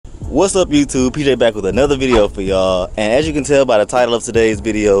What's up YouTube, PJ back with another video for y'all. And as you can tell by the title of today's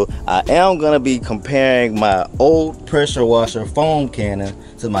video, I am going to be comparing my old pressure washer foam cannon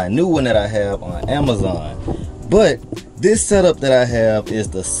to my new one that I have on Amazon. But this setup that I have is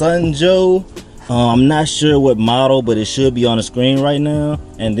the Sunjo. I'm not sure what model, but it should be on the screen right now.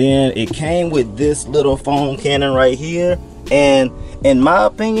 And then it came with this little foam cannon right here. And in my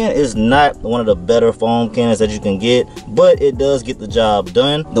opinion, it's not one of the better foam cannons that you can get, but it does get the job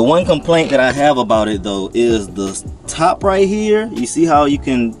done. The one complaint that I have about it though is the top right here. You see how you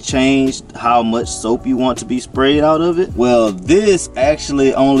can change how much soap you want to be sprayed out of it? Well, this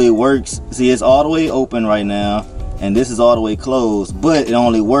actually only works, see it's all the way open right now, and this is all the way closed, but it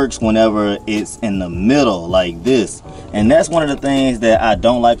only works whenever it's in the middle like this. And that's one of the things that I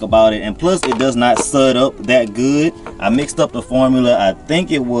don't like about it. And plus it does not sud up that good. I mixed up the formula. I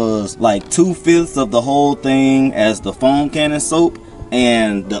think it was like 2/5 of the whole thing as the foam cannon soap,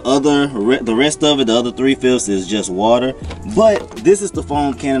 and the rest of it, the other 3/5 is just water. But this is the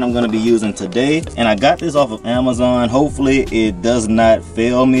foam cannon I'm gonna be using today. And I got this off of Amazon. Hopefully it does not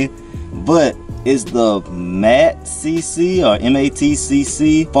fail me. But it's the MATCC or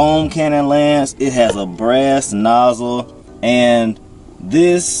MATCC foam cannon lance. It has a brass nozzle, and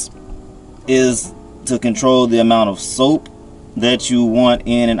this is to control the amount of soap that you want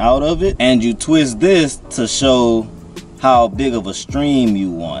in and out of it. And you twist this to show how big of a stream you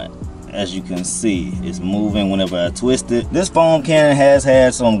want. As you can see, it's moving whenever I twist it. This foam cannon has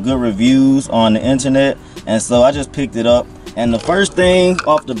had some good reviews on the internet, and so I just picked it up. And the first thing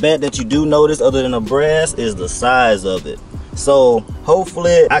off the bat that you do notice, other than the brass, is the size of it. So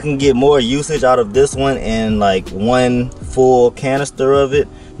hopefully I can get more usage out of this one in like one full canister of it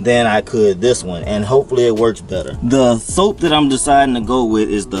than I could this one, and hopefully it works better. The soap that I'm deciding to go with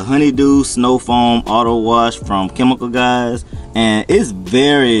is the HoneyDew Snow Foam Auto Wash from Chemical Guys, and it's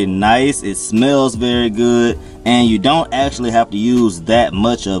very nice. It smells very good, and you don't actually have to use that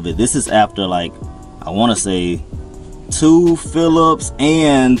much of it. This is after, like, I want to say 2 fill-ups,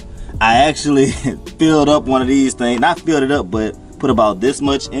 and I actually filled up one of these things. Not filled it up, but put about this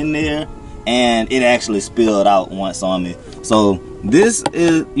much in there, and it actually spilled out once on me. So this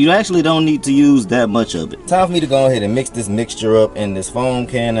is, you actually don't need to use that much of it. Time for me to go ahead and mix this mixture up in this foam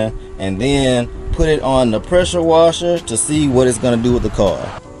cannon, and then put it on the pressure washer to see what it's going to do with the car.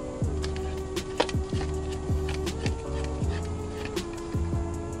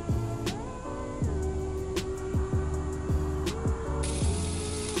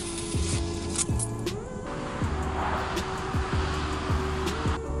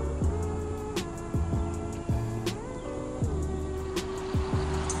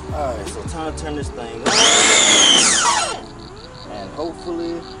 Alright, so time to turn this thing on, and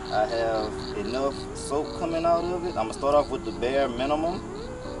hopefully I have enough soap coming out of it. I'm going to start off with the bare minimum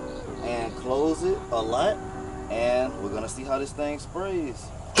and close it a lot, and we're going to see how this thing sprays.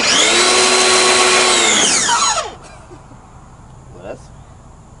 Well, let's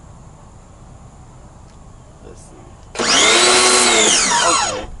see.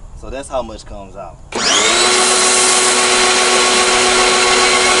 Okay, so that's how much comes out.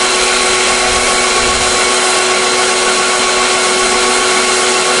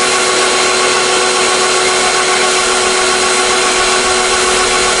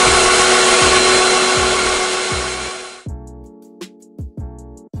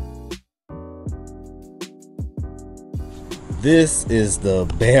 This is the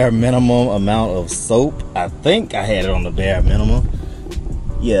bare minimum amount of soap. I think I had it on the bare minimum.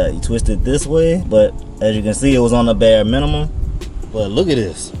 Yeah, you twist it this way, but as you can see, it was on the bare minimum. But look at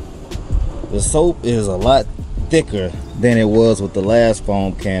this. The soap is a lot thicker than it was with the last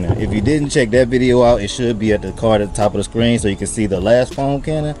foam cannon. If you didn't check that video out, it should be at the card at the top of the screen so you can see the last foam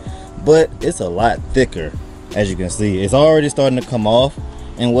cannon. But it's a lot thicker, as you can see. It's already starting to come off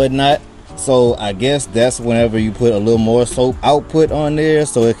and whatnot. So I guess that's whenever you put a little more soap output on there,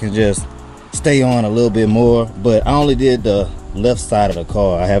 so it can just stay on a little bit more. But I only did the left side of the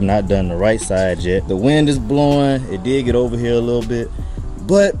car. I have not done the right side yet. The wind is blowing. It did get over here a little bit,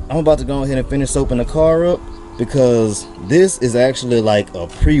 but I'm about to go ahead and finish soaping the car up, because this is actually like a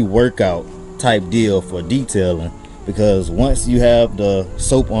pre-workout type deal for detailing. Because once you have the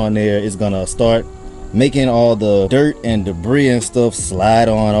soap on there, it's gonna start making all the dirt and debris and stuff slide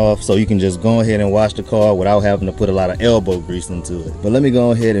on off, so you can just go ahead and wash the car without having to put a lot of elbow grease into it. But let me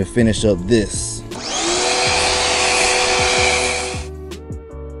go ahead and finish up this.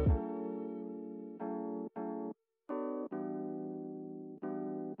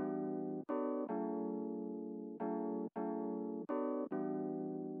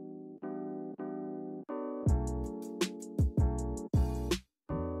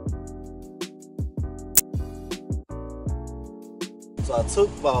 So I took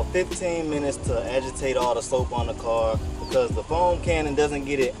about 15 minutes to agitate all the soap on the car because the foam cannon doesn't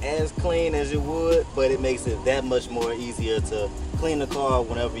get it as clean as it would, but it makes it that much more easier to clean the car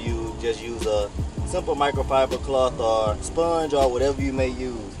whenever you just use a simple microfiber cloth or sponge or whatever you may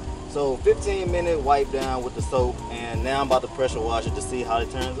use. So 15-minute wipe down with the soap, and now I'm about to pressure wash it to see how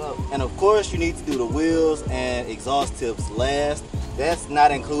it turns out. And of course you need to do the wheels and exhaust tips last. That's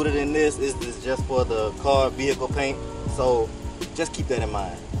not included in this. This is just for the car vehicle paint, so just keep that in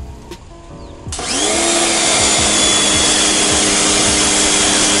mind.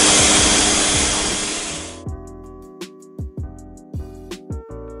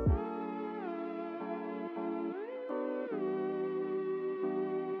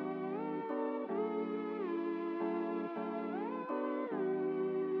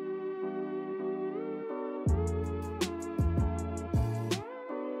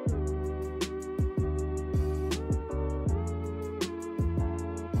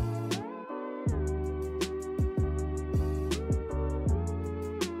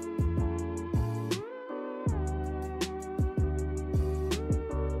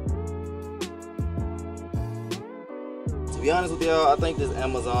 To be honest with y'all, I think this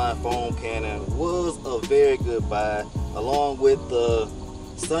Amazon foam cannon was a very good buy, along with the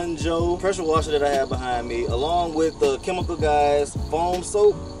Sunjo pressure washer that I have behind me, along with the Chemical Guys foam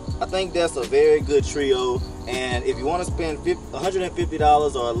soap. I think that's a very good trio, and if you want to spend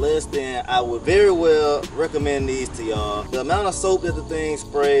 $150 or less, then I would very well recommend these to y'all. The amount of soap that the thing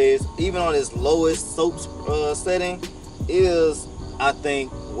sprays, even on its lowest soap setting, is, I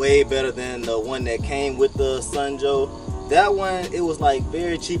think, way better than the one that came with the Sunjo. That one, it was like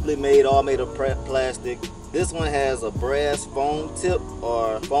very cheaply made, all made of plastic. This one has a brass foam tip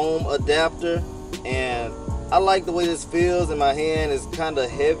or foam adapter, and I like the way this feels in my hand. It's kind of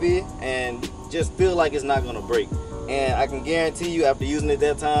heavy and just feel like it's not gonna break. And I can guarantee you, after using it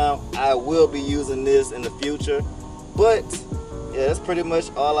that time, I will be using this in the future. But yeah, that's pretty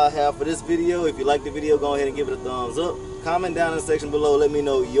much all I have for this video. If you like the video, go ahead and give it a thumbs up. Comment down in the section below, let me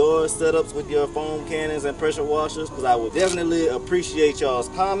know your setups with your foam cannons and pressure washers, because I would definitely appreciate y'all's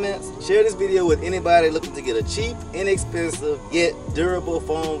comments. Share this video with anybody looking to get a cheap, inexpensive, yet durable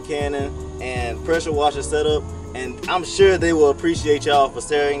foam cannon and pressure washer setup, and I'm sure they will appreciate y'all for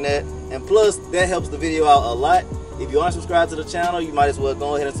sharing that. And plus, that helps the video out a lot. If you aren't subscribed to the channel, you might as well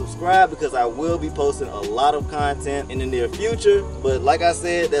go ahead and subscribe, because I will be posting a lot of content in the near future. But like I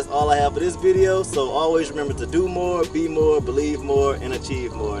said, that's all I have for this video. So always remember to do more, be more, believe more, and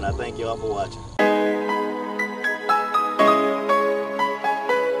achieve more. And I thank y'all for watching.